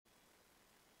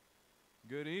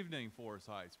Good evening, Forest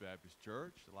Heights Baptist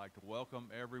Church. I'd like to welcome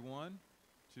everyone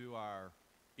to our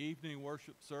evening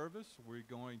worship service. We're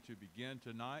going to begin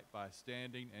tonight by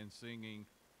standing and singing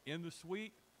 "In the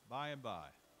Sweet By and By."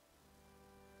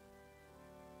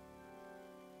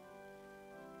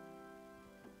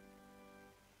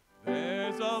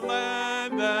 There's a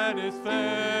land that is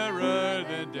fairer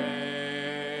than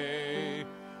day,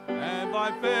 and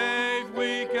by faith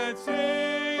we can see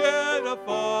it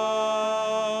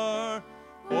afar.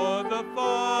 For the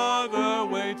Father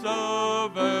waits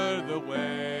over the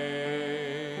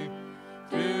way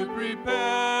to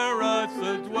prepare us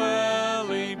a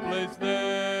dwelling place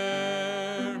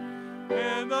there.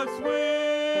 In the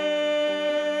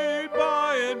sweet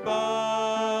by and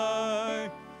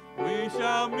by, we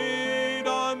shall meet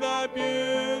on that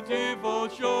beautiful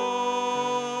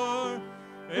shore.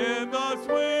 In the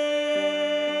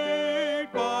sweet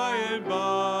by and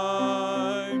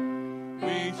by,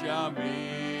 we shall meet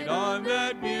on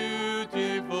that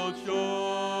beautiful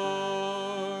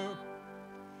shore.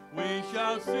 We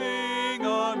shall sing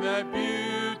on that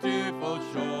beautiful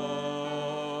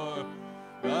shore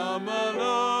the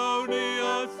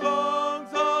melodious songs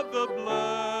of the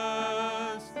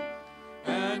blessed,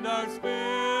 and our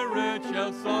spirit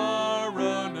shall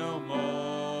sorrow no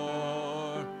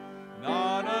more.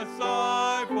 Not a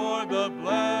sigh for the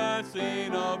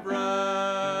blessing of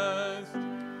rest.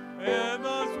 In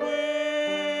the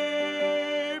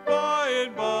sweet by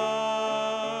and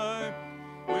by,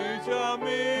 we shall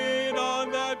meet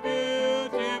on that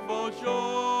beautiful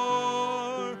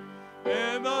shore.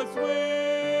 In the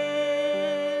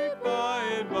sweet by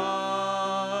and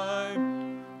by,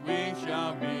 we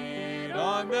shall meet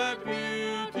on that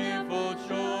beautiful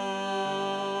shore.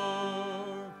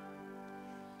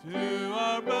 To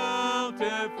our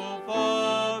bountiful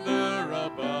Father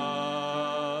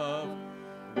above,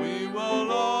 we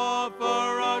will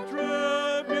offer our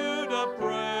tribute of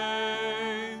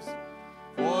praise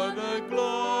for the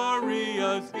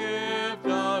glorious gift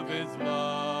of His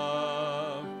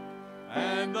love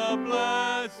and the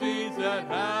blessings that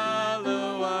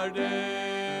hallow our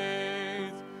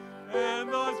days. And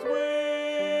the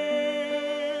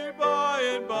sweet by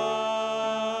and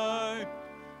by,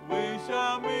 we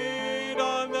shall meet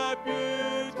on that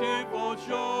beautiful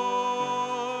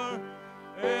shore.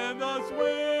 In the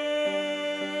sweet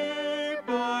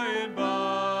by and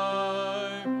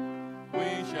by,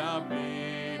 we shall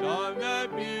meet on that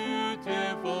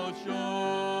beautiful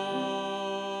shore.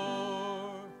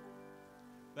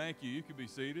 Thank you. You can be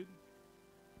seated.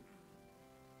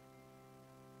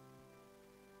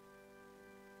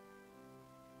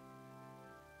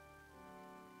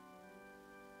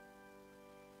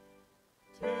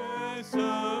 "'Tis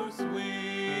so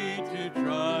sweet to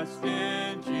trust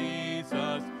in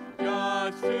Jesus,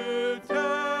 just to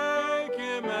take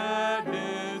Him at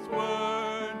His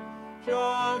word,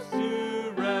 just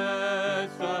to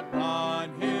rest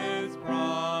upon His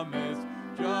promise,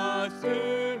 just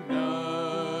to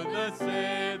know thus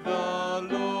saith the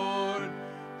Lord.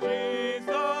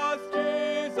 Jesus,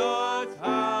 Jesus,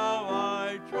 how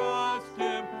I trust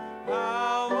Him,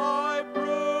 how I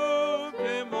prove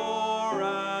Him o'er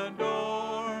and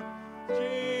o'er.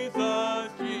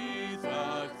 Jesus,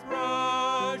 Jesus,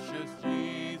 precious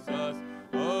Jesus,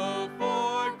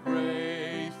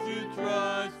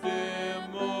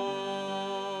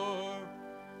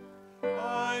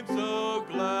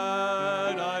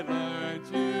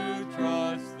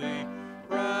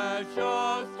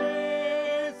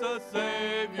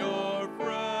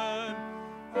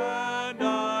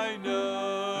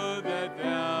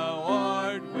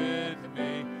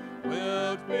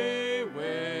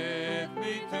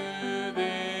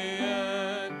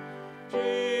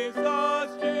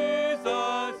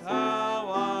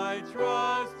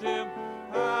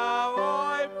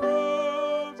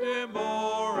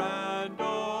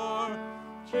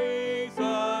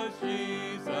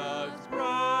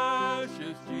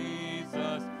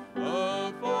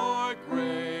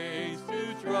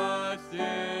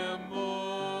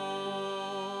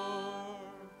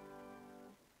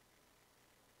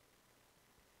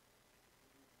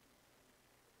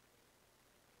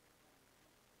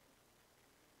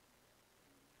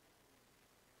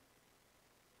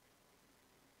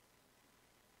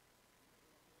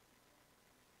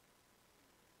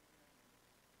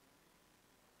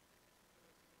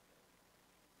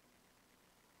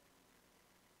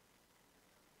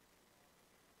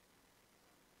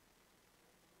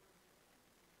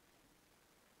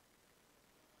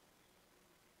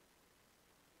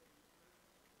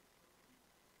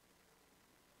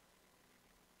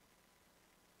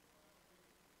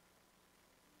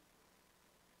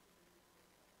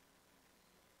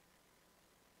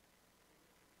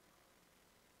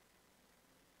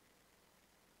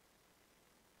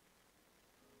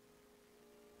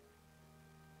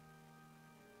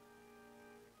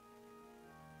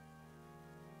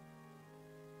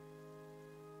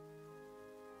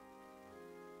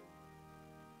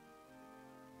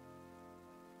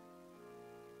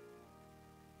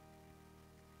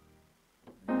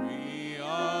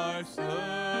 are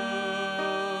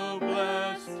so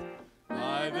blessed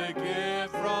by the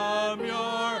gift from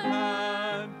your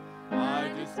hand.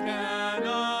 I just can't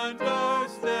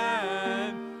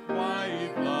understand why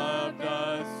you've loved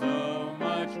us so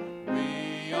much.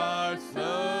 We are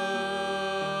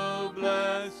so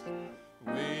blessed.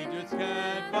 We just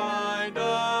can't find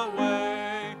a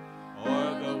way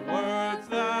or the words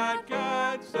that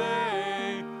can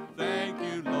say thank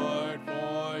you, Lord,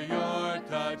 for your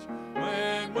touch.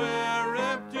 When we're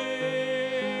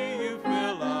empty, you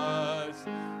fill us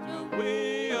till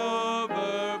we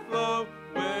overflow.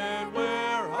 When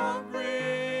we're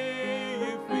hungry,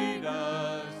 you feed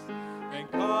us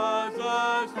and cause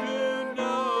us to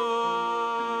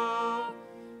know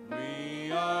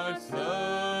we are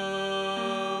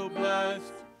so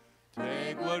blessed.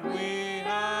 Take what we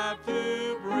have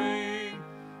to bring,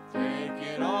 take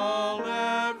it all,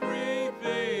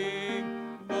 everything.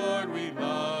 Lord, we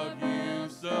love you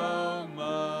so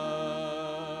much.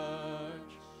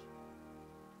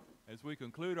 As we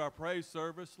conclude our praise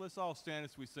service, let's all stand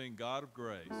as we sing God of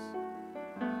Grace.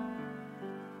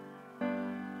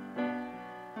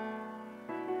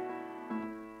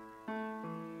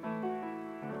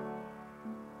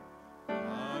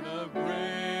 God of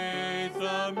grace,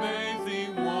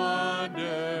 amazing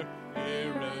wonder,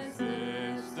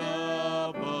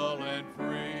 irresistible and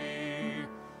free.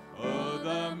 Oh,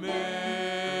 the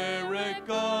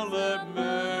miracle of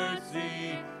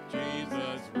mercy,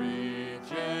 Jesus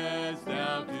reaches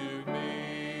down to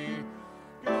me.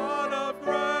 God of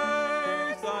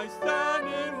grace, I stand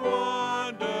in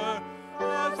wonder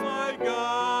as my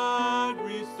God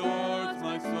restores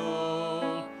my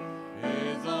soul.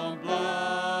 His own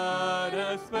blood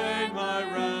has paid my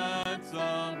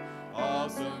ransom,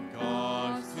 awesome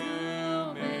cost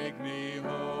to make me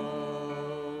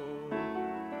whole.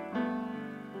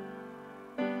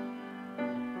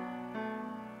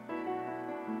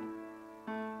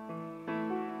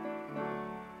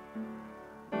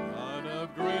 God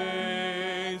of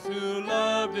grace, who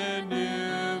loved and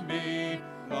knew me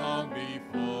long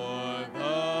before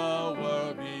the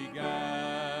world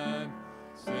began,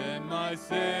 send my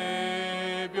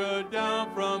Savior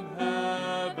down from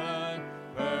heaven,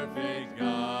 perfect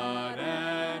God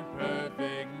and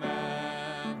perfect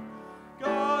man.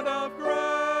 God of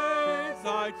grace,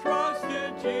 I trust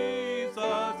in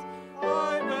Jesus,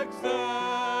 I'm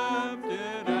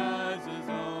accepted as his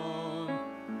own.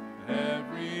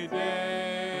 Every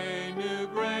day new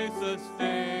grace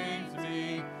sustains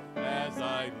me as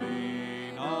I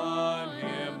lean on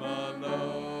him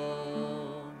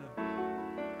alone.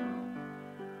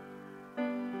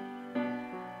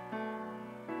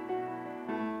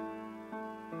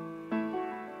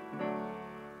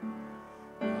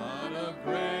 God of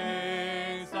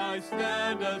grace, I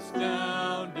stand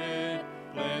astounded,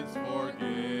 cleansed,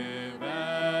 forgiven,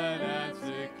 and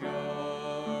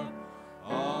secure.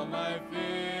 All my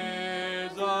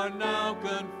fears are now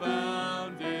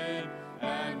confounded,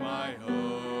 and my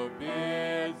hope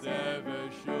is ever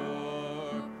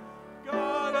sure.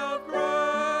 God of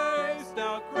grace,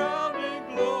 now crowned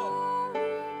in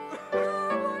glory,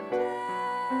 One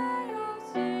day I'll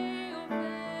see your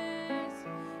face.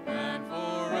 and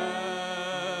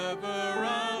forever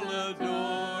I'll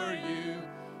adore you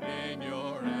in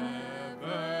your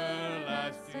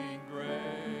everlasting grace.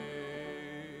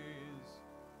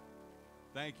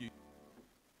 Thank you.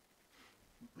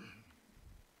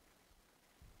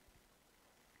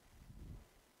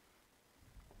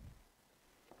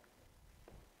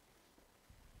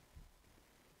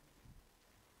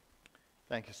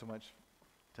 Thank you so much,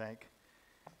 Tank.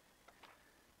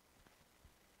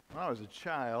 When I was a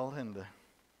child in the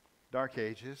dark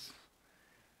ages,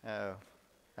 I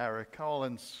recall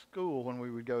in school when we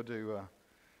would go to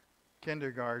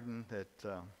kindergarten that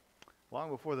long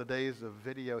before the days of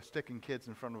video, sticking kids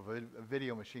in front of a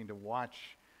video machine to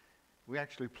watch, we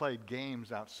actually played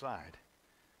games outside.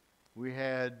 We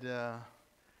had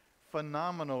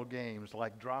phenomenal games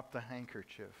like Drop the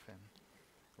Handkerchief and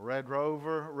Red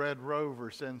Rover,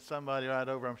 send somebody right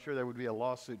over. I'm sure there would be a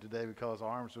lawsuit today because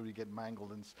arms would get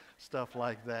mangled and stuff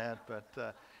like that.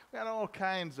 But we had all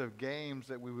kinds of games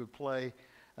that we would play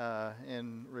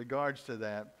in regards to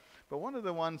that. But one of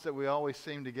the ones that we always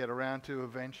seemed to get around to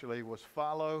eventually was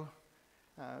follow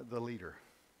the leader.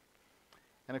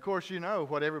 And of course, you know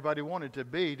what everybody wanted to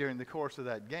be during the course of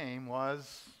that game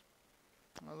was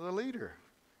the leader.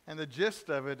 And the gist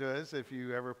of it is, if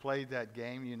you ever played that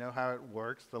game, you know how it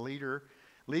works. The leader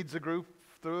leads the group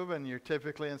through, and you're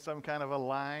typically in some kind of a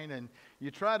line, and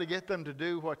you try to get them to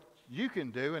do what you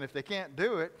can do, and if they can't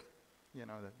do it, you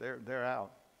know, they're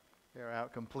out. They're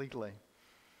out completely.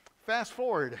 Fast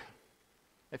forward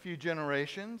a few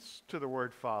generations to the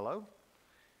word follow,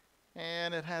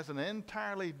 and it has an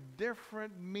entirely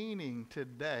different meaning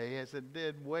today as it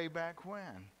did way back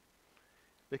when.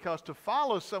 Because to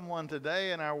follow someone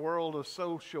today in our world of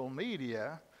social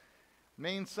media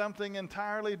means something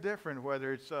entirely different,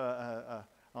 whether it's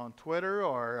on Twitter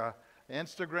or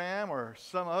Instagram or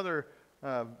some other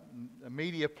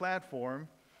media platform.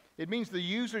 It means the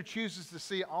user chooses to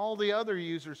see all the other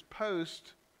users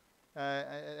post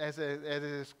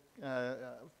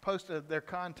post their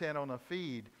content on a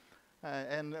feed.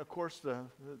 And of course, the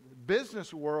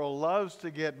business world loves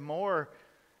to get more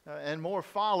and more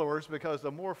followers, because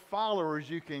the more followers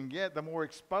you can get, the more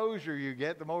exposure you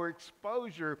get. The more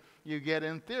exposure you get,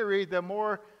 in theory, the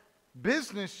more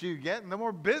business you get. And the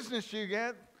more business you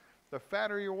get, the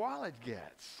fatter your wallet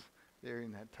gets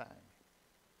during that time.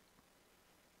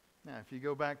 Now, if you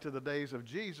go back to the days of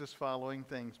Jesus, following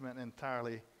things meant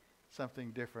entirely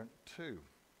something different too.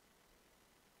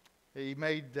 He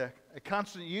made a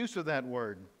constant use of that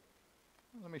word.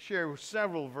 Let me share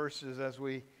several verses as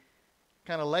we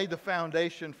kind of lay the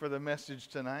foundation for the message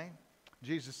tonight.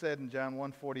 Jesus said in John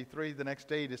 1:43, the next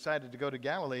day he decided to go to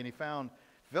Galilee, and he found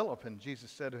Philip, and Jesus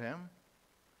said to him,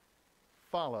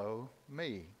 "Follow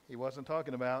me." He wasn't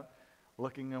talking about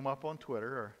looking him up on Twitter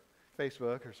or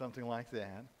Facebook or something like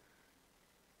that.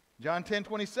 John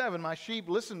 10:27, "My sheep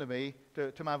listen to me,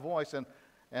 to my voice, and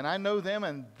I know them,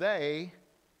 and they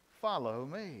follow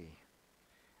me."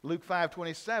 Luke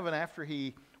 5:27, after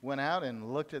he went out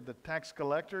and looked at the tax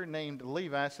collector named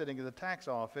Levi sitting at the tax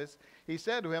office, he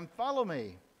said to him, "Follow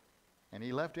me." And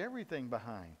he left everything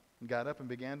behind and got up and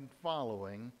began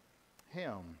following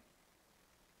him.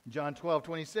 John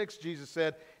 12:26, Jesus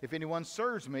said, "If anyone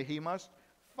serves me, he must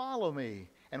follow me.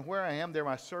 And where I am, there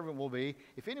my servant will be.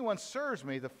 If anyone serves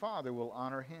me, the Father will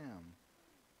honor him."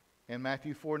 In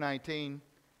Matthew 4:19,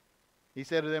 he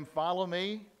said to them, "Follow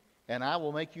me, and I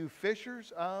will make you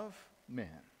fishers of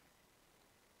men."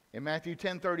 In Matthew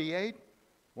 10:38,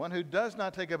 "One who does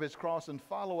not take up his cross and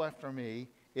follow after me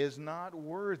is not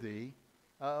worthy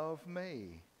of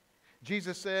me."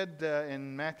 Jesus said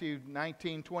in Matthew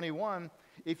 19:21,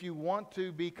 "If you want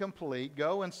to be complete,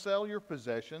 go and sell your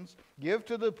possessions, give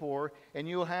to the poor, and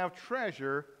you'll have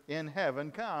treasure in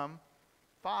heaven. Come,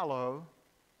 follow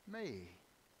me."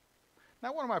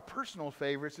 Now, one of my personal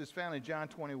favorites is found in John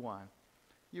 21.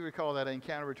 You recall that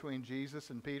encounter between Jesus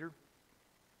and Peter?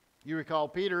 You recall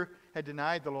Peter had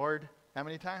denied the Lord how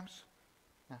many times?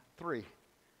 3.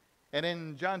 And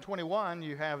in John 21,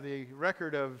 you have the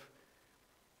record of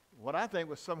what I think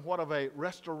was somewhat of a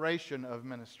restoration of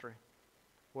ministry,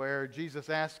 where Jesus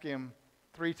asked him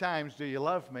 3 times, "Do you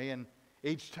love me?" And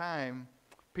each time,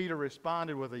 Peter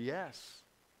responded with a yes.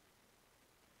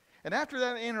 And after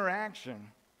that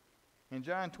interaction, in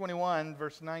John 21,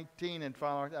 verse 19 and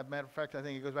following, as a matter of fact, I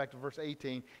think it goes back to verse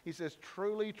 18, he says,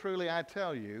 "Truly, truly, I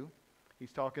tell you,"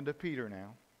 he's talking to Peter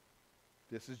now.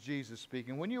 This is Jesus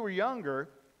speaking. "When you were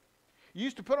younger, you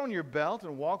used to put on your belt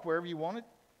and walk wherever you wanted.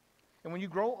 And when you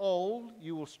grow old,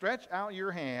 you will stretch out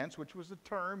your hands," which was the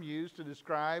term used to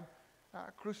describe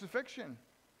crucifixion.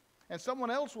 "And someone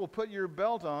else will put your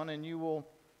belt on, and it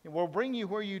will bring you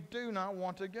where you do not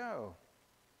want to go."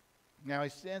 Now, he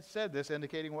said this,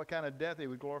 indicating what kind of death he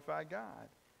would glorify God.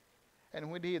 And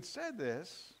when he had said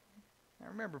this, now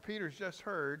remember, Peter's just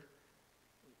heard,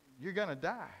 "You're going to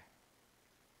die."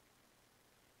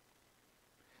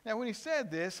 Now, when he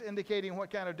said this, indicating what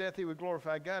kind of death he would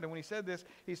glorify God, and when he said this,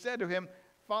 he said to him,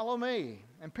 "Follow me."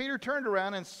 And Peter turned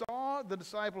around and saw the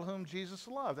disciple whom Jesus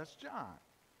loved, that's John,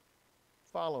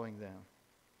 following them.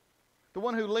 The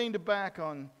one who leaned back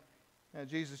on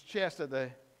Jesus' chest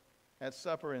at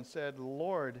supper and said,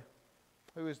 "Lord,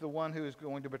 who is the one who is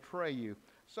going to betray you?"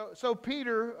 So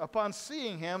Peter, upon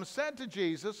seeing him, said to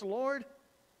Jesus, "Lord,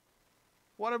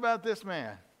 what about this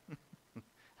man?"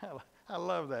 I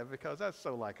love that, because that's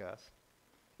so like us.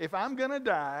 If I'm going to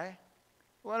die,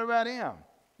 what about him?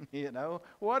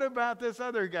 What about this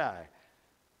other guy?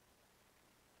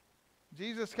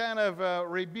 Jesus kind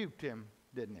of rebuked him,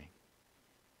 didn't he?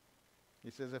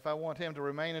 He says, "If I want him to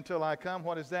remain until I come,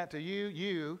 what is that to you?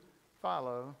 You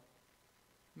follow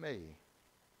me."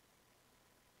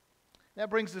 That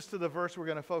brings us to the verse we're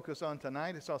going to focus on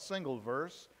tonight. It's a single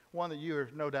verse, one that you are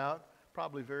no doubt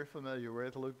probably very familiar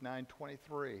with, Luke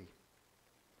 9:23,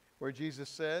 where Jesus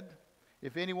said,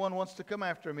 "If anyone wants to come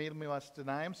after me, he must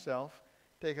deny himself,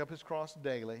 take up his cross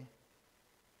daily,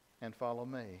 and follow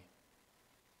me."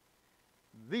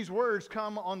 These words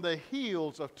come on the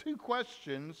heels of 2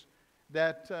 questions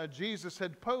that Jesus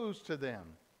had posed to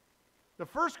them. The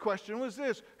first question was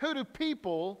this: who do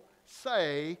people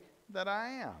say that I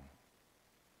am?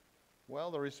 Well,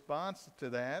 the response to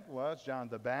that was John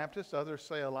the Baptist. Others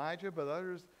say Elijah, but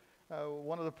others,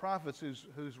 one of the prophets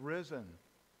who's risen.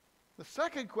 The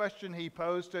second question he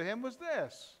posed to him was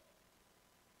this: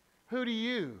 who do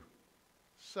you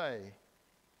say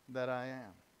that I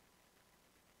am?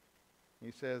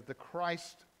 He says, the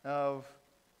Christ of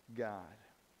God.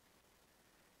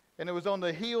 And it was on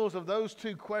the heels of those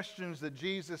two questions that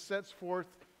Jesus sets forth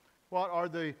what are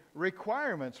the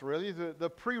requirements, really, the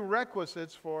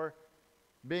prerequisites for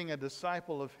being a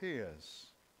disciple of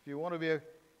His. If you want to be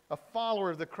a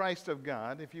follower of the Christ of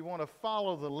God, if you want to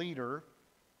follow the leader,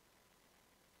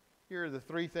 here are the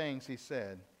three things he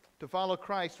said. To follow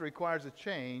Christ requires a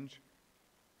change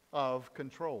of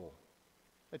control.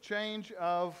 A change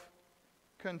of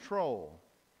control.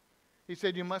 He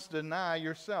said you must deny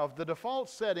yourself. The default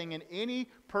setting in any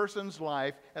person's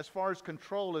life, as far as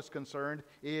control is concerned,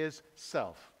 is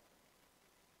self.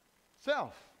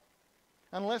 Self.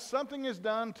 Unless something is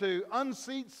done to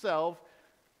unseat self,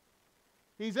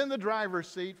 he's in the driver's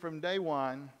seat from day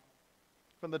one.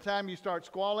 From the time you start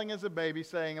squalling as a baby,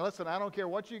 saying, listen, I don't care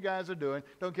what you guys are doing,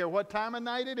 don't care what time of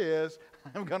night it is,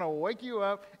 I'm going to wake you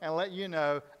up and let you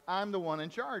know I'm the one in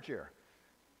charge here.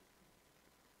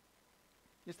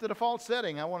 It's the default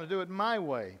setting. I want to do it my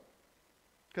way.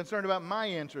 Concerned about my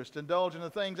interest, indulge in the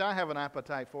things I have an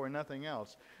appetite for and nothing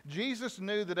else. Jesus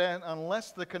knew that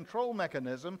unless the control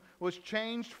mechanism was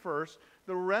changed first,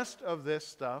 the rest of this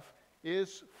stuff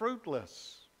is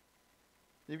fruitless.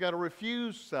 You've got to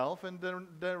refuse self and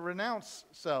renounce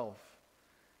self.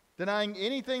 Denying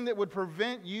anything that would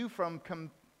prevent you from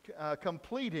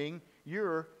completing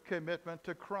your commitment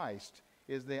to Christ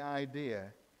is the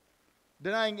idea.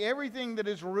 Denying everything that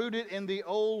is rooted in the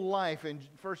old life. In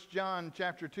 1 John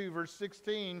chapter 2, verse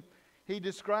 16, he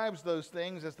describes those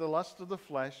things as the lust of the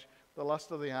flesh, the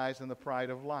lust of the eyes, and the pride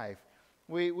of life.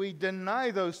 We deny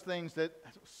those things that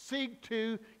seek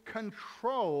to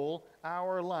control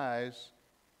our lives,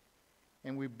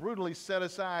 and we brutally set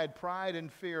aside pride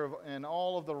and fear and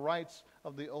all of the rights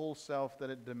of the old self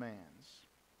that it demands.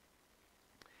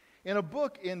 In a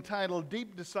book entitled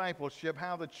Deep Discipleship,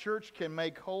 How the Church Can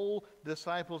Make Whole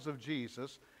Disciples of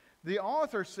Jesus, the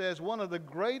author says one of the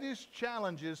greatest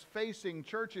challenges facing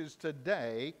churches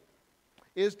today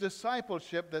is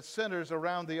discipleship that centers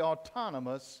around the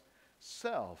autonomous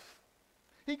self.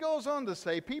 He goes on to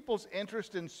say people's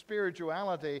interest in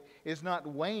spirituality is not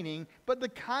waning, but the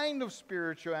kind of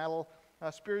spirituality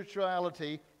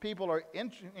people are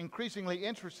increasingly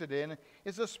interested in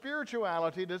is a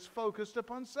spirituality that's focused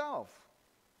upon self.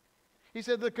 He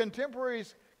said the contemporary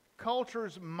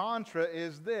culture's mantra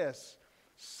is this: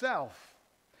 self.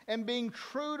 And being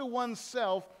true to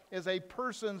oneself is a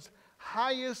person's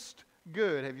highest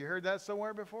good. Have you heard that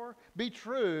somewhere before? Be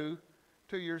true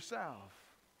to yourself.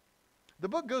 The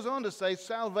book goes on to say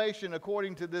salvation,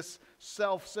 according to this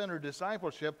self-centered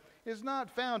discipleship, is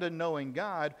not found in knowing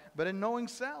God, but in knowing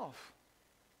self.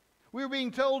 We're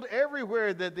being told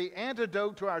everywhere that the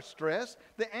antidote to our stress,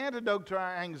 the antidote to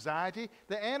our anxiety,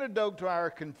 the antidote to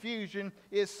our confusion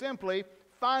is simply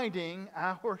finding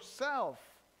ourself.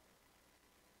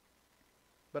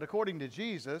 But according to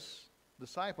Jesus,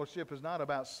 discipleship is not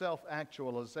about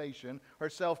self-actualization or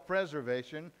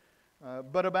self-preservation,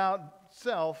 but about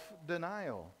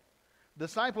self-denial.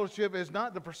 Discipleship is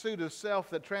not the pursuit of self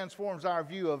that transforms our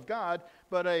view of God,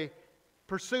 but a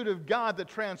pursuit of God that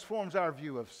transforms our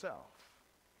view of self.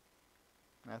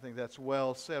 And I think that's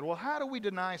well said. Well, how do we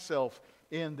deny self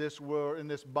in this world, in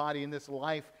this body, in this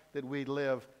life that we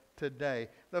live today?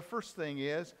 The first thing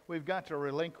is we've got to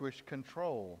relinquish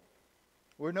control.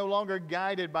 We're no longer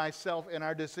guided by self in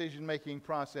our decision-making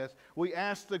process. We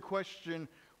ask the question,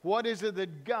 what is it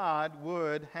that God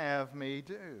would have me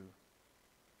do?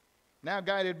 Now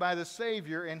guided by the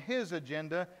Savior and His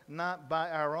agenda, not by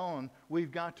our own,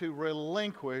 we've got to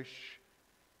relinquish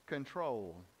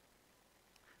control.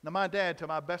 Now my dad, to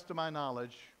my best of my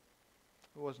knowledge,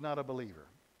 was not a believer.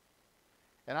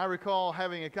 And I recall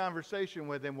having a conversation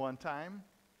with him one time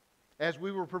as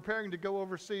we were preparing to go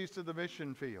overseas to the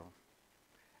mission field.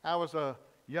 I was a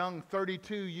young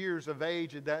 32 years of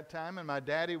age at that time, and my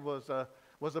daddy was a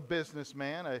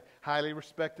businessman, a highly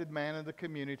respected man in the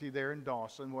community there in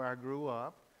Dawson where I grew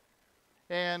up.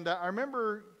 And I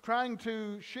remember trying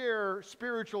to share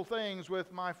spiritual things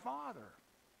with my father.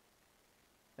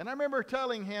 And I remember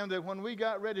telling him that when we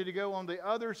got ready to go on the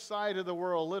other side of the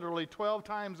world, literally 12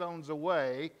 time zones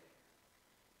away,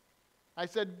 I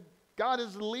said, God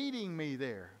is leading me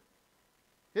there.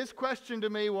 His question to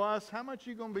me was, how much are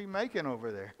you going to be making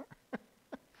over there?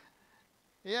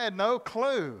 He had no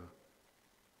clue.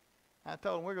 I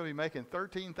told him we're going to be making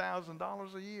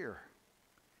 $13,000 a year.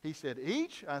 He said,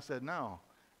 each? I said, no.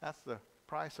 That's the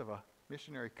price of a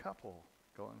missionary couple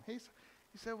going. He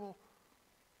said, well,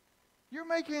 you're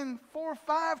making 4 or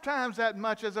 5 times that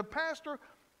much as a pastor.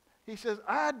 He says,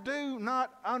 I do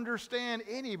not understand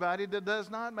anybody that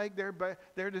does not make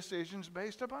their decisions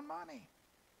based upon money.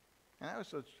 And that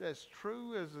was as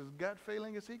true as his gut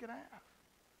feeling as he could have.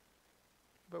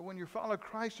 But when you follow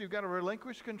Christ, you've got to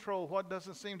relinquish control. What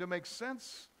doesn't seem to make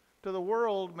sense to the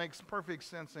world makes perfect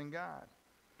sense in God.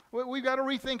 We've got to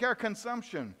rethink our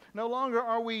consumption. No longer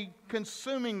are we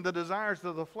consuming the desires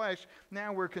of the flesh.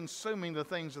 Now we're consuming the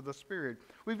things of the Spirit.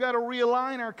 We've got to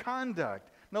realign our conduct.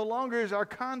 No longer is our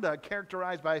conduct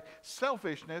characterized by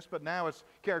selfishness, but now it's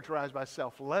characterized by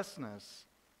selflessness.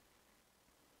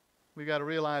 We've got to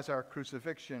realize our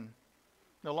crucifixion.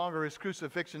 No longer is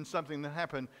crucifixion something that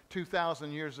happened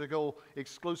 2,000 years ago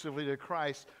exclusively to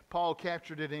Christ. Paul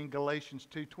captured it in Galatians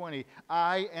 2:20.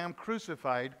 I am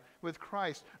crucified with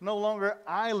Christ. No longer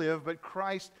I live, but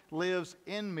Christ lives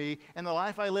in me. And the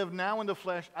life I live now in the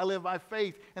flesh, I live by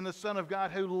faith in the Son of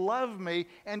God who loved me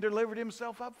and delivered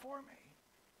himself up for me.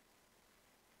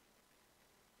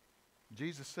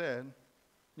 Jesus said,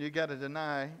 you got to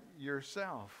deny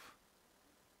yourself.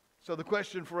 So the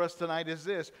question for us tonight is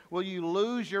this: will you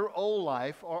lose your old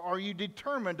life, or are you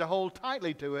determined to hold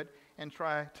tightly to it and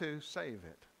try to save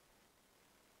it?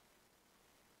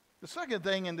 The second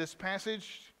thing in this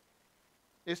passage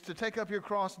is to take up your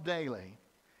cross daily.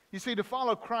 You see, to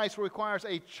follow Christ requires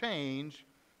a change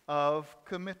of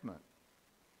commitment.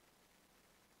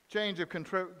 Change of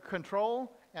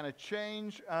control and a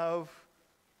change of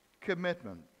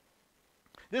commitment.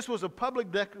 This was a public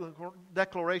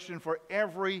declaration for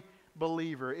every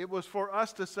believer. It was for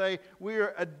us to say we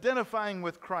are identifying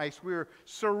with Christ. We're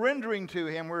surrendering to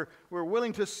Him. We're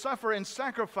willing to suffer and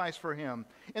sacrifice for Him.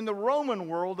 In the Roman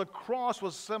world, the cross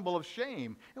was a symbol of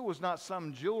shame. It was not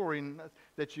some jewelry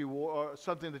that you wore, or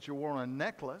something that you wore on a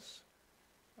necklace,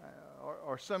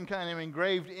 or some kind of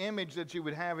engraved image that you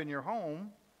would have in your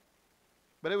home.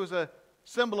 But it was a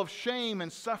symbol of shame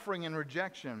and suffering and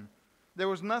rejection. There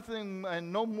was nothing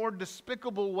and no more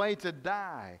despicable way to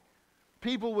die.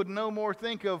 People would no more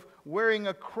think of wearing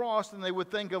a cross than they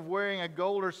would think of wearing a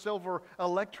gold or silver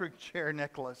electric chair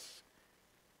necklace.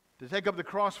 To take up the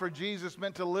cross for Jesus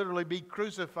meant to literally be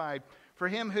crucified. For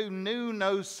Him who knew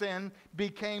no sin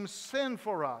became sin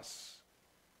for us.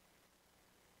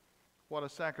 What a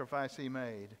sacrifice He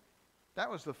made.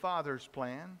 That was the Father's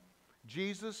plan.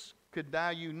 Jesus could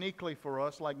die uniquely for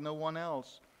us like no one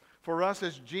else. For us,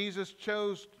 as Jesus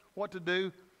chose what to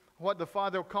do, what the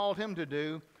Father called Him to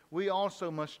do, we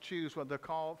also must choose what the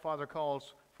Father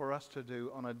calls for us to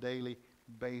do on a daily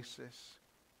basis.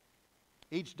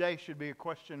 Each day should be a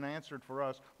question answered for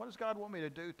us. What does God want me to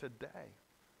do today?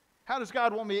 How does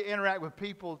God want me to interact with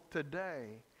people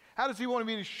today? How does He want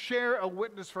me to share a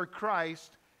witness for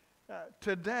Christ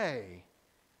today?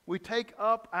 We take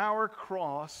up our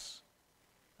cross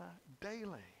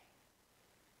daily.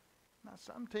 Now,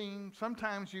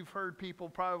 sometimes you've heard people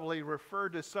probably refer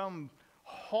to some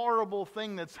horrible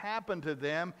thing that's happened to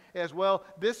them as, well,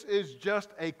 this is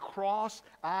just a cross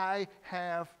I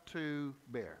have to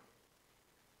bear.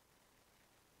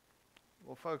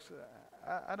 Well, folks,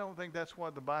 I don't think that's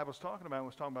what the Bible's talking about when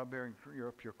it's talking about bearing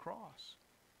up your cross.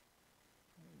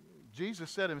 Jesus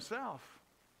said Himself,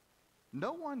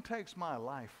 no one takes my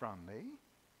life from me.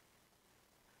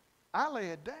 I lay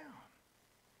it down.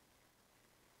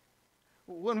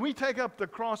 When we take up the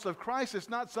cross of Christ, it's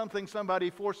not something somebody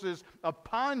forces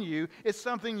upon you. It's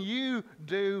something you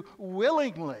do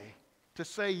willingly to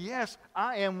say, yes,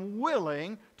 I am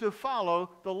willing to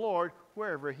follow the Lord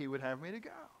wherever He would have me to go.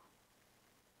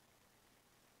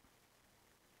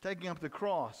 Taking up the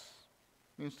cross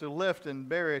means to lift and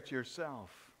bear it yourself.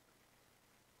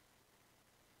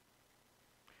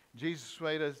 Jesus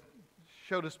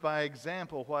showed us by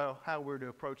example how we're to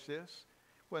approach this.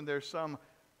 When there's some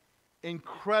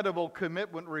incredible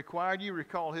commitment required. You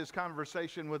recall His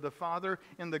conversation with the Father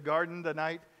in the garden the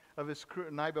night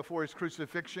before His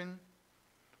crucifixion,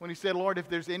 when He said, Lord, if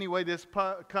there's any way this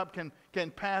cup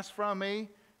can pass from me,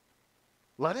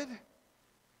 let it.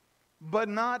 But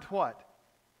not what?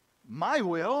 My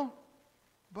will,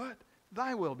 but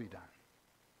Thy will be done.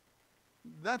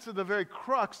 That's the very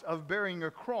crux of bearing your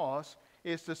cross,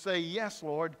 is to say, yes,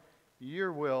 Lord,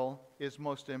 Your will is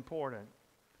most important.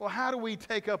 Well, how do we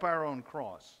take up our own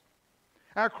cross?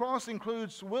 Our cross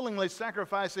includes willingly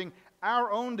sacrificing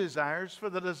our own desires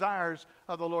for the desires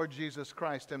of the Lord Jesus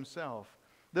Christ Himself.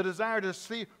 The desire to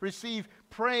receive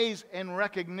praise and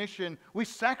recognition, we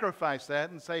sacrifice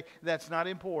that and say, that's not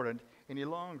important any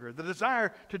longer. The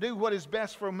desire to do what is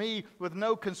best for me with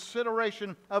no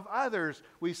consideration of others,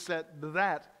 we set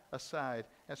that aside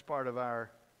as part of our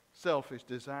selfish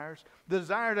desires. The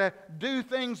desire to do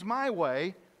things my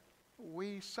way,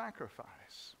 we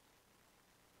sacrifice.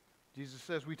 Jesus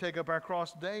says we take up our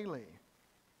cross daily.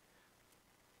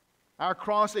 Our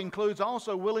cross includes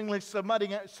also willingly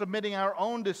submitting our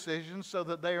own decisions so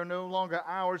that they are no longer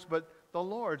ours but the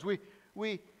Lord's.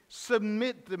 We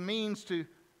submit the means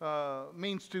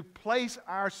to place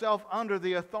ourselves under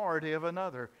the authority of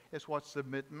another. It's what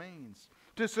submit means.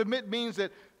 To submit means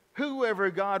that whoever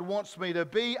God wants me to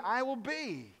be, I will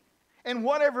be. And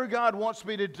whatever God wants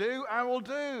me to do, I will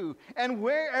do. And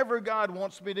wherever God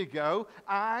wants me to go,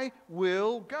 I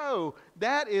will go.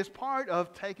 That is part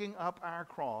of taking up our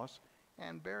cross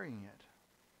and bearing it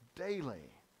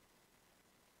daily.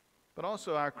 But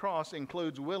also our cross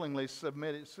includes willingly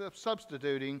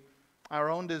substituting our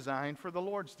own design for the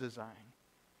Lord's design.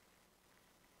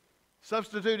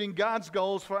 Substituting God's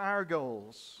goals for our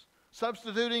goals.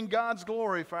 Substituting God's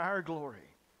glory for our glory.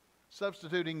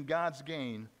 Substituting God's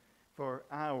gain for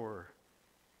our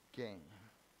gain.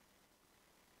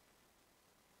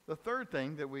 The third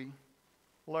thing that we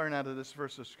learn out of this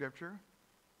verse of Scripture,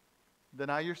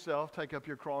 deny yourself, take up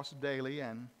your cross daily,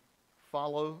 and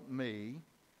follow me,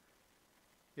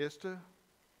 is to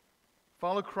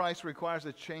follow Christ requires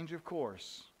a change of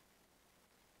course.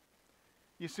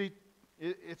 You see,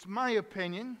 it's my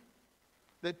opinion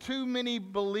that too many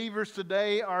believers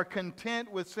today are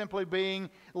content with simply being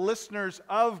listeners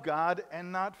of God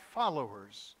and not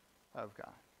followers of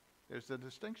God. There's a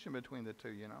distinction between the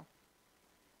two, you know.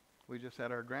 We just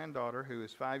had our granddaughter, who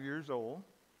is 5 years old,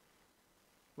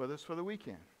 with us for the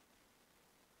weekend.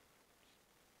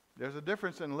 There's a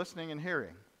difference in listening and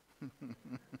hearing.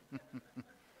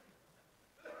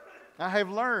 I have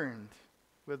learned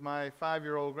with my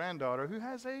 5-year-old granddaughter, who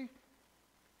has a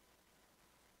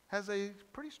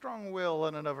pretty strong will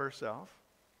in and of herself.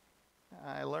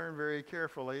 I learned very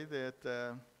carefully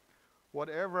that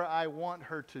whatever I want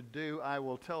her to do, I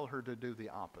will tell her to do the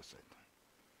opposite.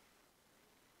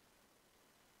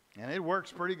 And it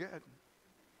works pretty good.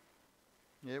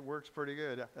 It works pretty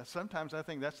good. Sometimes I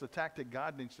think that's the tactic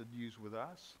God needs to use with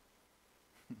us.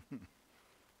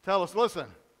 Tell us, listen,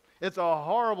 it's a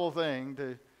horrible thing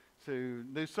to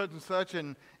do such and such,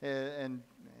 and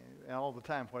all the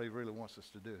time what He really wants us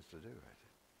to do is to do it.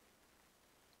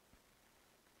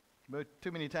 But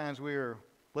too many times we are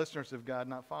listeners of God,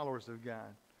 not followers of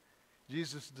God.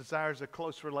 Jesus desires a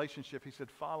close relationship. He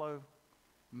said, follow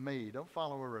me. Don't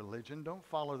follow a religion. Don't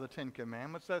follow the Ten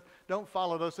Commandments. Don't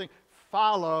follow those things.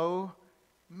 Follow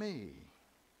me.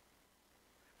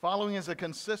 Following is a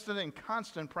consistent and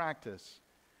constant practice.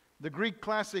 The Greek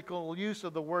classical use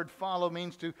of the word follow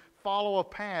means to follow a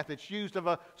path. It's used of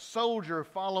a soldier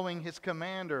following his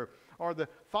commander, or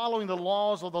following the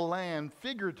laws of the land.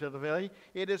 Figuratively,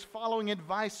 it is following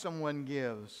advice someone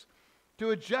gives,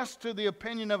 to adjust to the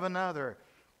opinion of another.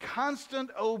 Constant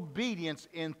obedience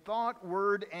in thought,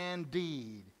 word, and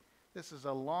deed. This is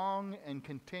a long and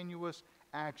continuous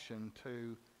action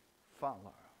to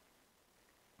follow.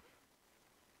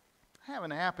 I have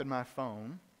an app in my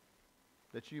phone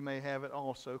that you may have it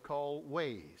also, called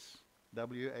Waze.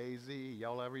 W-A-Z-E.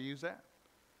 Y'all ever use that?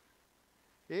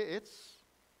 It's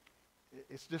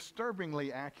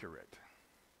disturbingly accurate.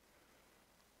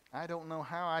 I don't know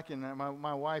how I can.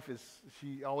 My wife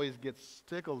she always gets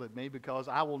tickled at me because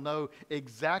I will know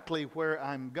exactly where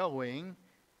I'm going,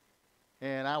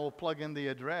 and I will plug in the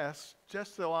address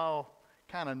just so I'll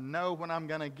kind of know when I'm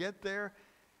going to get there.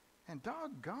 And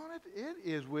doggone it, it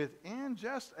is within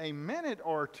just a minute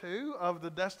or two of the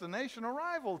destination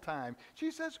arrival time.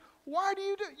 She says, why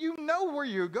do you know where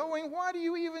you're going? Why do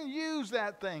you even use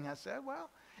that thing? I said, well,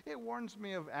 it warns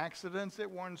me of accidents. It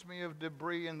warns me of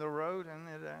debris in the road. And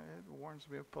it warns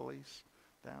me of police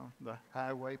down the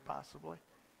highway, possibly.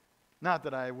 Not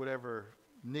that I would ever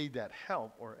need that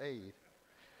help or aid.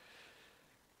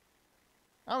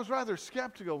 I was rather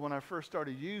skeptical when I first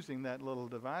started using that little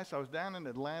device. I was down in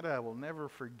Atlanta. I will never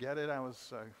forget it. I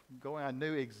was going. I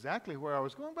knew exactly where I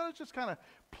was going, but I was just kind of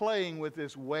playing with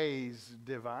this Waze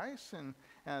device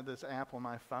and this app on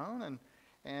my phone.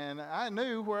 And I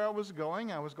knew where I was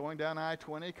going. I was going down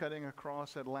I-20, cutting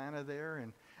across Atlanta there,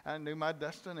 and I knew my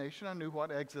destination. I knew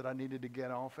what exit I needed to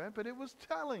get off at, but it was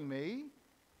telling me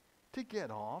to get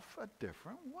off a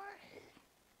different way.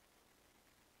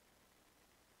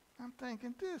 I'm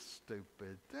thinking, this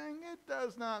stupid thing, it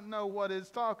does not know what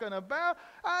it's talking about.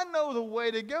 I know the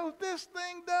way to go. This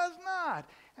thing does not.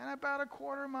 And about a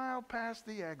quarter mile past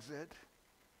the exit,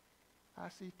 I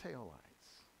see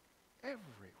taillights everywhere.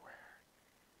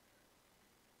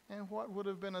 And what would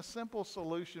have been a simple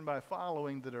solution by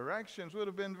following the directions would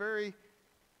have been very,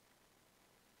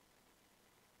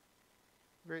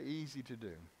 very easy to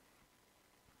do.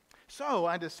 So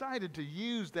I decided to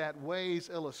use that Waze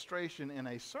illustration in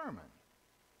a sermon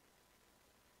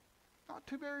not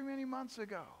too very many months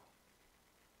ago.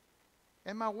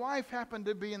 And my wife happened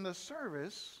to be in the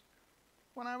service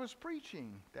when I was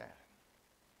preaching that.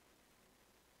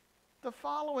 The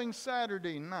following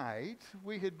Saturday night,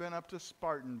 we had been up to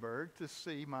Spartanburg to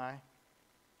see my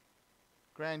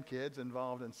grandkids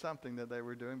involved in something that they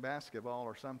were doing, basketball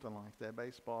or something like that,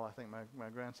 baseball. I think my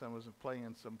grandson was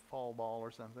playing some fall ball or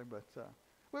something, but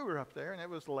we were up there, and it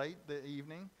was late the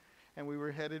evening, and we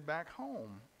were headed back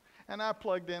home. And I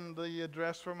plugged in the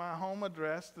address for my home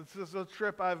address. This is a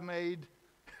trip I've made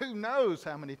who knows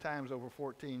how many times over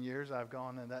 14 years I've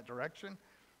gone in that direction.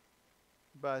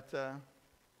 But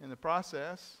in the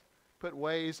process, put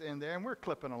Waze in there, and we're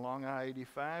clipping along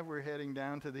I-85. We're heading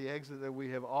down to the exit that we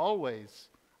have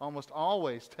almost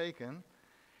always taken.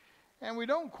 And we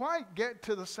don't quite get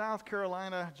to the South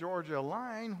Carolina-Georgia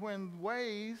line when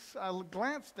Waze, I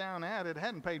glanced down at it,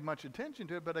 hadn't paid much attention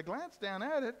to it, but I glanced down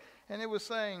at it, and it was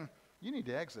saying, you need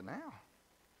to exit now.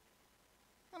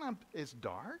 And it's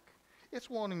dark. It's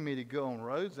wanting me to go on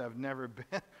roads I've never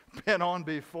been on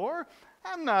before.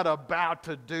 I'm not about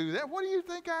to do that. What do you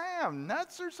think I am,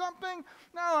 nuts or something?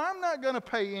 No, I'm not going to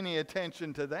pay any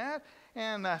attention to that.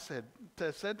 And I said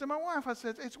to my wife, I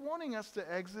said, it's wanting us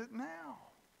to exit now.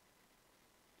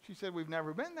 She said, we've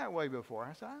never been that way before.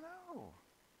 I said, I know.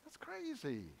 That's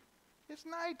crazy. It's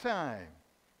nighttime.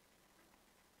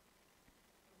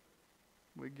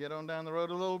 We get on down the road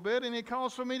a little bit, and he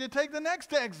calls for me to take the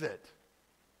next exit.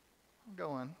 I'm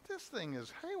going, this thing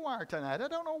is haywire tonight. I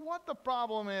don't know what the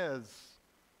problem is.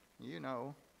 You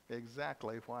know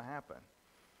exactly what happened.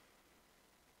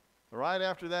 Right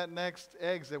after that next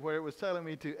exit, where it was telling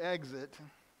me to exit,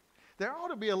 there ought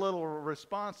to be a little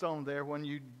response on there when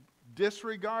you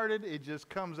disregard it. It just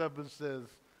comes up and says,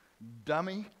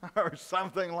 dummy, or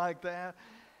something like that.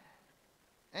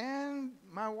 And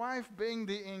my wife, being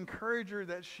the encourager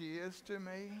that she is to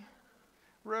me,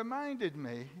 reminded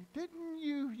me, didn't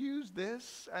you use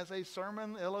this as a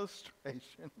sermon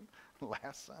illustration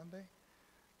last Sunday?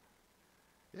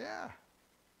 Yeah.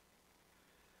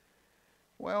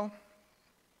 Well,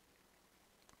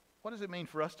 what does it mean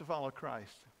for us to follow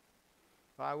Christ?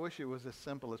 Well, I wish it was as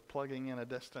simple as plugging in a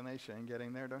destination and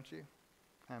getting there, don't you?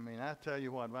 I mean, I tell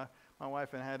you what, my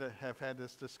wife and I have had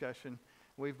this discussion.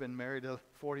 We've been married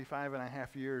 45 and a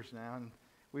half years now, and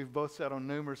we've both said on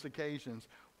numerous occasions,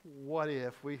 what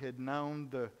if we had known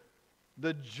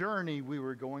the journey we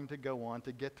were going to go on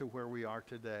to get to where we are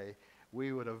today?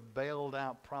 We would have bailed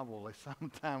out probably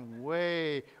sometime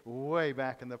way, way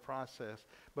back in the process.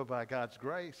 But by God's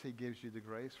grace, He gives you the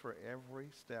grace for every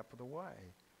step of the way.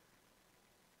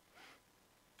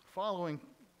 Following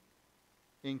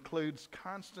includes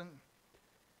constant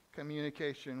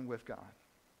communication with God.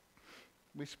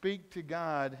 We speak to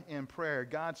God in prayer.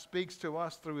 God speaks to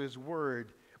us through His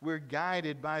Word. We're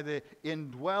guided by the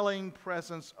indwelling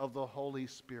presence of the Holy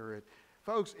Spirit.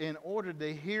 Folks, in order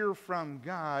to hear from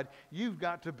God, you've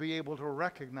got to be able to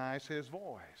recognize His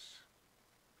voice.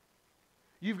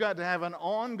 You've got to have an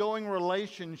ongoing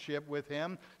relationship with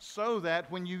Him so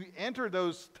that when you enter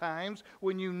those times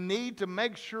when you need to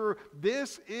make sure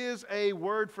this is a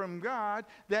word from God,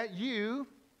 that you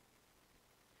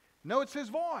know it's His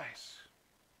voice.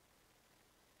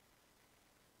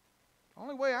 The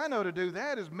only way I know to do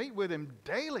that is meet with Him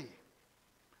daily.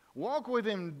 Walk with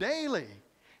Him daily.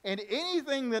 And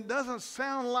anything that doesn't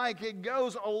sound like it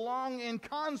goes along in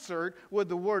concert with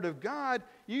the Word of God,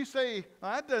 you say,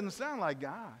 well, that doesn't sound like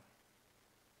God.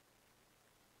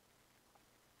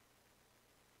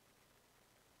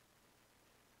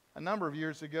 A number of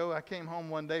years ago, I came home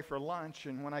one day for lunch,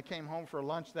 and when I came home for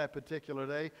lunch that particular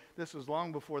day, this was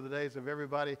long before the days of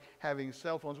everybody having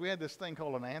cell phones. We had this thing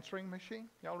called an answering machine.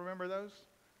 Y'all remember those?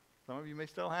 Some of you may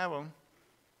still have them.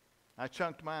 I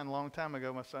chunked mine a long time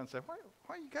ago. My son said, why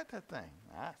you got that thing?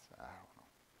 I said, I don't know.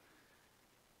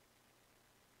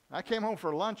 I came home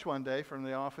for lunch one day from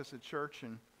the office at church,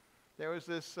 and there was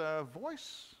this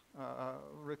voice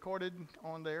recorded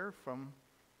on there from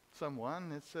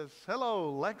someone. It says,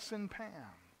 hello, Lex and Pam.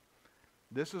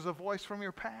 This is a voice from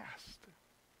your past.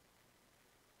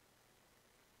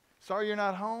 Sorry you're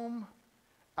not home.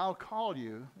 I'll call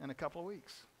you in a couple of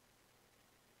weeks.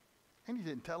 And he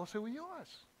didn't tell us who he was.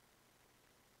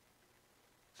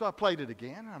 So I played it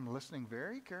again, and I'm listening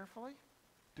very carefully.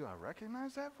 Do I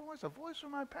recognize that voice? A voice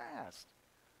from my past.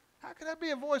 How could that be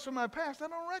a voice from my past? I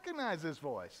don't recognize this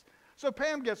voice. So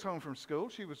Pam gets home from school.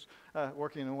 She was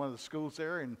working in one of the schools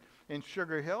there in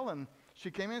Sugar Hill, and she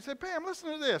came in and said, Pam,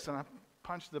 listen to this. And I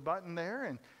punched the button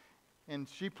there, and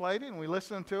she played it, and we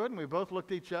listened to it, and we both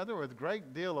looked at each other with a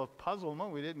great deal of puzzlement.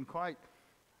 We didn't quite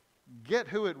get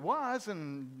who it was,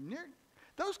 and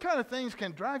those kind of things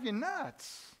can drive you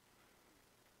nuts.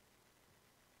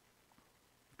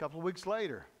 A couple of weeks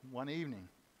later, one evening,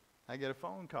 I get a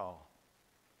phone call.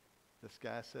 This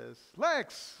guy says,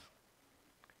 Lex,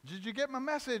 did you get my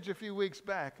message a few weeks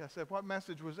back? I said, what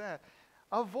message was that?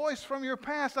 A voice from your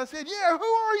past. I said, yeah, who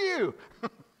are you?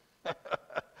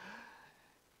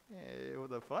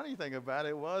 The funny thing about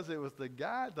it was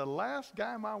the last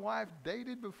guy my wife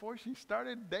dated before she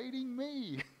started dating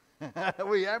me.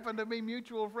 We happened to be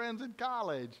mutual friends in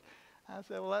college. I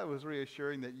said, well, that was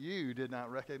reassuring that you did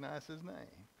not recognize his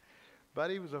name. But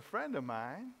he was a friend of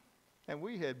mine, and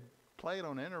we had played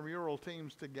on intramural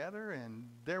teams together, and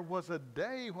there was a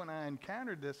day when I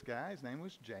encountered this guy. His name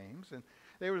was James, and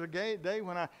there was a day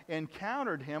when I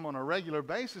encountered him on a regular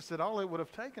basis that all it would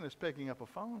have taken is picking up a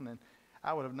phone, and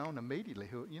I would have known immediately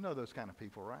who, you know those kind of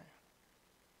people, right?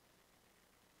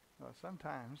 Well,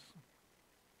 sometimes,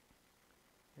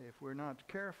 if we're not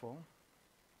careful,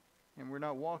 and we're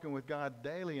not walking with God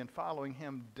daily and following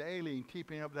Him daily and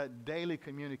keeping up that daily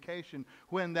communication,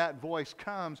 when that voice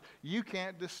comes, you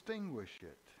can't distinguish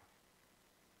it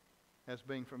as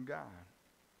being from God.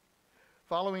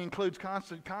 Following includes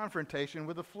constant confrontation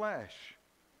with the flesh.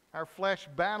 Our flesh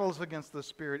battles against the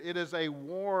Spirit. It is a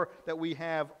war that we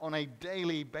have on a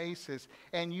daily basis.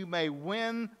 And you may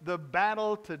win the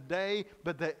battle today,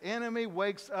 but the enemy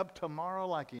wakes up tomorrow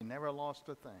like he never lost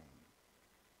a thing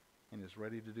and is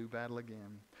ready to do battle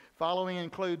again. Following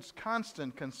includes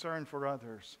constant concern for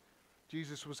others.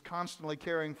 Jesus was constantly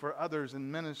caring for others in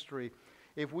ministry.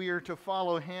 If we are to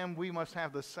follow Him, we must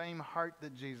have the same heart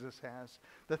that Jesus has.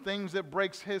 The things that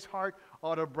breaks His heart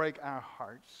ought to break our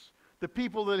hearts. The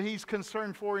people that He's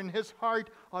concerned for in His heart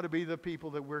ought to be the people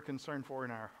that we're concerned for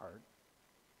in our heart.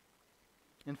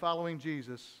 And following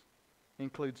Jesus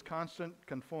includes constant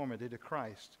conformity to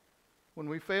Christ. When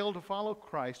we fail to follow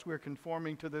Christ, we're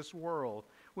conforming to this world.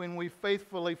 When we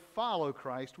faithfully follow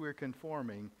Christ, we're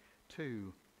conforming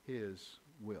to His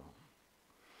will.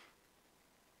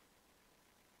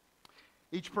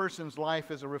 Each person's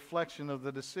life is a reflection of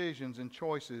the decisions and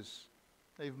choices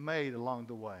they've made along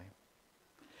the way.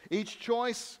 Each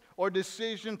choice or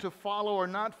decision to follow or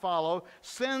not follow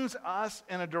sends us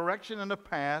in a direction and a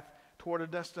path toward a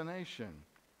destination.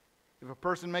 If a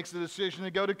person makes the decision to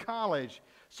go to college,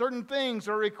 certain things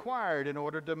are required in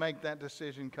order to make that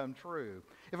decision come true.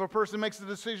 If a person makes the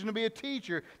decision to be a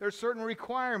teacher, there are certain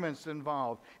requirements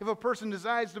involved. If a person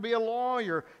decides to be a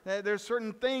lawyer, there's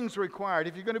certain things required.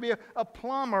 If you're going to be a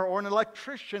plumber or an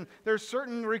electrician, there's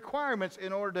certain requirements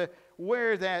in order to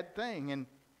wear that thing and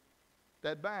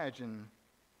that badge, and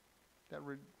that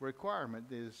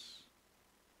requirement is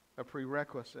a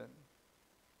prerequisite.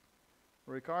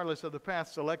 Regardless of the path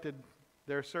selected,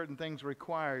 there are certain things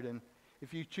required, and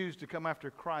if you choose to come after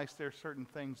Christ, there are certain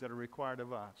things that are required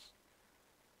of us.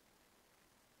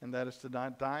 And that is to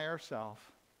die ourselves,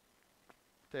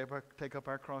 take up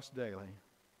our cross daily,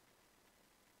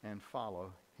 and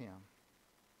follow Him.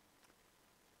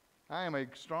 I am a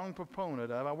strong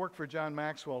proponent of, I worked for John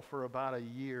Maxwell for about a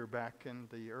year back in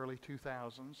the early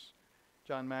 2000s.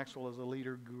 John Maxwell is a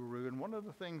leader guru, and one of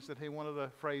the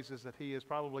phrases that he has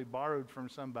probably borrowed from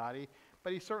somebody,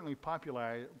 but he certainly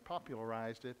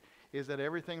popularized it, is that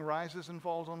everything rises and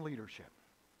falls on leadership.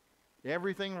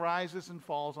 Everything rises and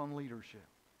falls on leadership.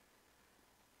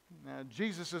 Now,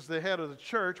 Jesus is the head of the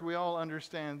church. We all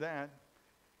understand that.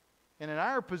 And in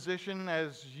our position,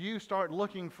 as you start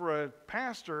looking for a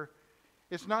pastor,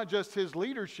 it's not just his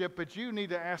leadership, but you need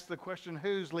to ask the question,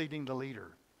 who's leading the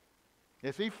leader?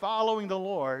 Is he following the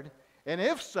Lord? And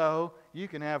if so, you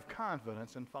can have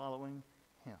confidence in following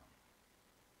Him.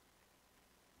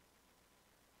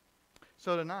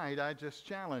 So tonight, I just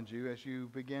challenge you as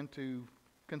you begin to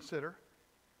consider,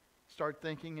 start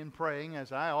thinking and praying,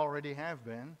 as I already have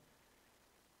been,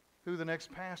 who the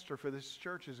next pastor for this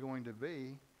church is going to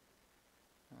be.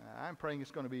 I'm praying it's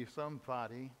going to be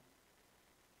somebody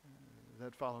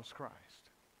that follows Christ.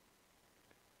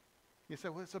 You say,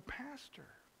 well, it's a pastor.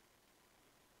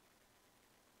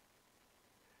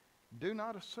 Do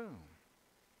not assume.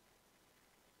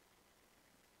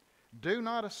 Do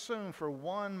not assume for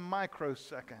one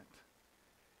microsecond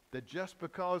that just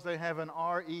because they have an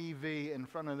REV in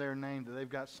front of their name that they've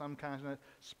got some kind of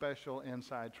special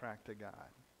inside track to God.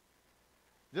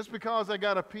 Just because they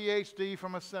got a PhD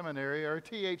from a seminary or a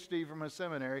THD from a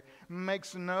seminary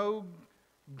makes no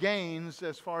gains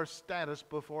as far as status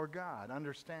before God.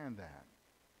 Understand that.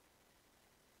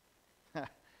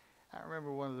 I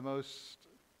remember one of the most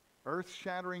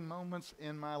earth-shattering moments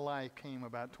in my life came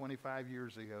about 25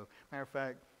 years ago. Matter of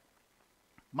fact,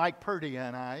 Mike Purdy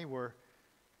and I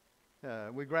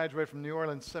we graduated from New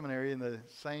Orleans Seminary in the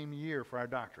same year for our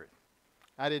doctorate.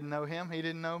 I didn't know him. He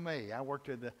didn't know me.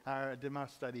 I did my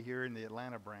study here in the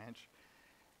Atlanta branch.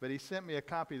 But he sent me a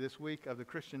copy this week of the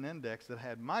Christian Index that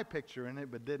had my picture in it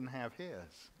but didn't have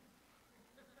his.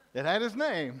 It had his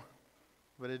name,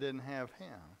 but it didn't have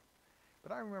him.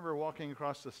 But I remember walking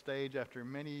across the stage after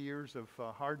many years of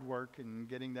hard work and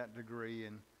getting that degree,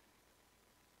 and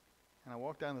I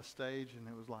walked down the stage, and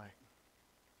it was like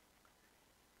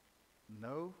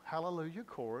no hallelujah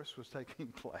chorus was taking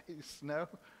place.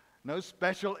 No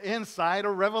special insight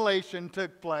or revelation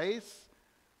took place.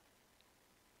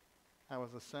 I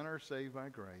was a sinner saved by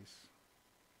grace.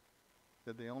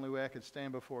 That the only way I could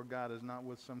stand before God is not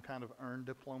with some kind of earned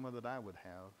diploma that I would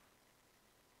have,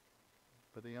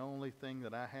 but the only thing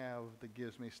that I have that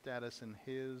gives me status in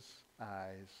His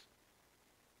eyes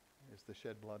is the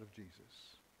shed blood of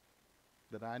Jesus,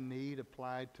 that I need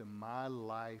applied to my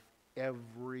life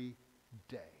every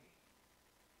day.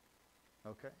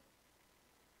 Okay?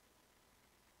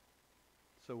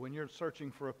 So when you're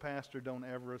searching for a pastor, don't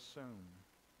ever assume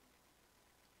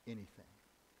anything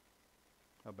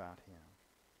about him.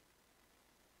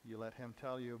 You let him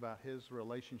tell you about his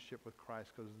relationship with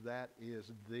Christ, because that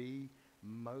is the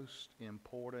most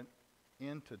important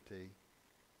entity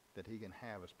that he can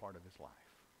have as part of his life.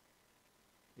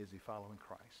 Is he following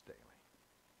Christ daily?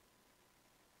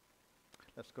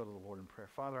 Let's go to the Lord in prayer.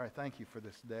 Father, I thank you for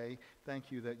this day.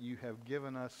 Thank you that you have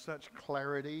given us such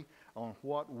clarity on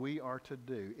what we are to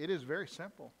do. It is very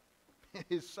simple. It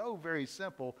is so very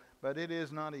simple, but it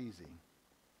is not easy.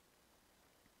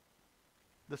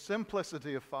 The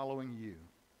simplicity of following you,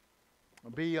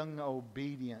 being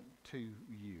obedient to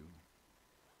you.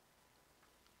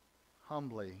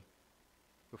 Humbly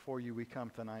before you we come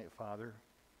tonight, Father.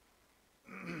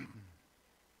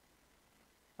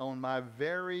 On my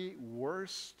very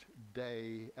worst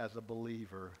day as a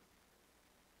believer,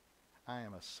 I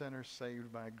am a sinner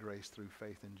saved by grace through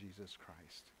faith in Jesus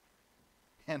Christ.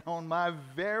 And on my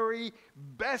very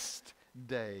best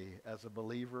day as a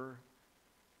believer,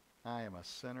 I am a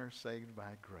sinner saved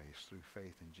by grace through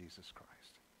faith in Jesus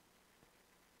Christ.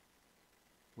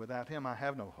 Without him, I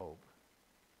have no hope.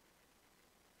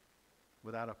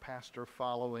 Without a pastor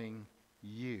following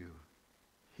you,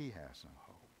 he has no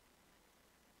hope.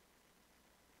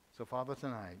 So, Father,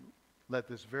 tonight, let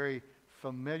this very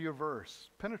familiar verse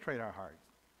penetrate our hearts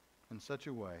in such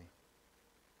a way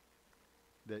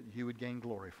that you would gain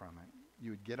glory from it.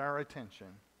 You would get our attention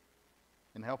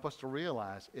and help us to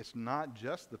realize it's not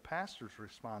just the pastor's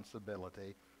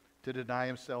responsibility to deny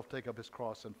himself, take up his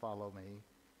cross, and follow me.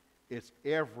 It's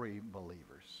every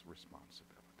believer's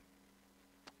responsibility.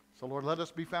 So, Lord, let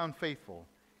us be found faithful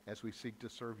as we seek to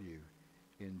serve you.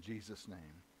 In Jesus'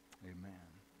 name, amen.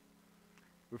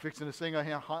 We're fixing to sing a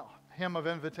hymn of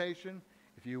invitation.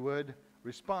 If you would,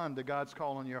 respond to God's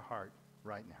call on your heart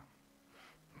right now.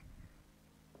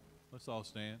 Let's all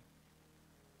stand.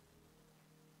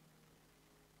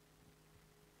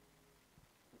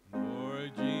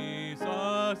 Lord Jesus,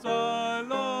 I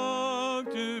long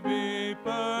to be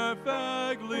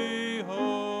perfectly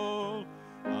whole.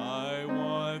 I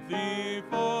want thee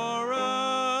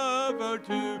forever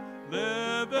to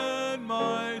live in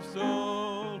my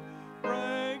soul.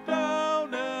 Break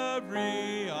down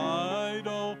every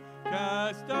idol,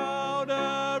 cast out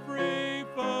every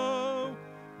foe.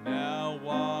 Now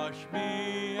wash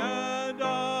me and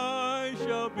I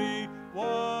shall be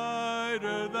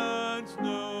whiter than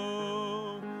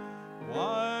snow.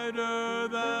 Whiter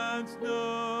than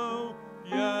snow,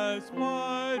 yes,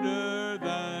 whiter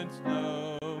than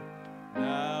snow.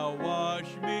 Now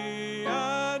wash me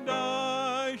and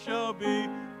I shall be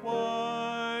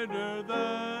whiter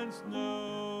than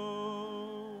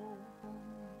snow.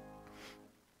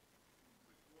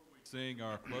 Before we sing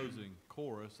our closing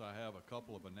chorus, I have a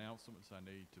couple of announcements I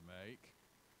need to make.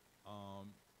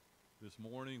 This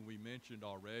morning we mentioned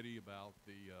already about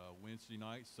the Wednesday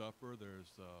night supper.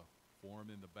 There's a form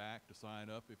in the back to sign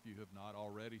up if you have not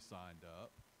already signed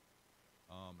up.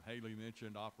 Haley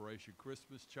mentioned Operation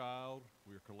Christmas Child.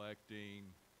 We're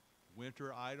collecting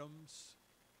winter items,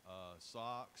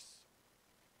 socks,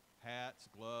 hats,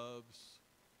 gloves,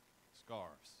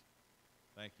 scarves.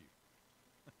 Thank you.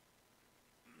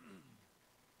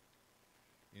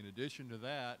 In addition to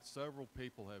that, several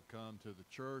people have come to the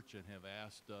church and have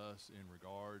asked us in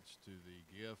regards to the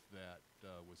gift that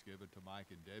was given to Mike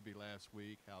and Debbie last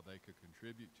week, how they could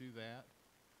contribute to that.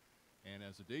 And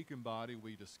as a deacon body,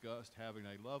 we discussed having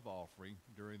a love offering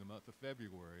during the month of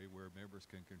February where members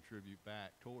can contribute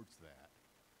back towards that.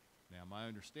 Now, my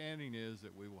understanding is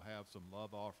that we will have some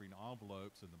love offering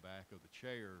envelopes in the back of the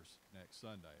chairs next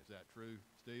Sunday. Is that true,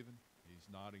 Stephen?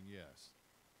 He's nodding yes.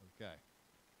 Okay.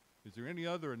 Is there any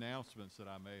other announcements that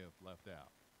I may have left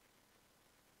out?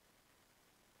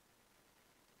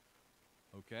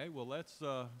 Okay, well, let's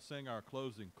sing our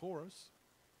closing chorus.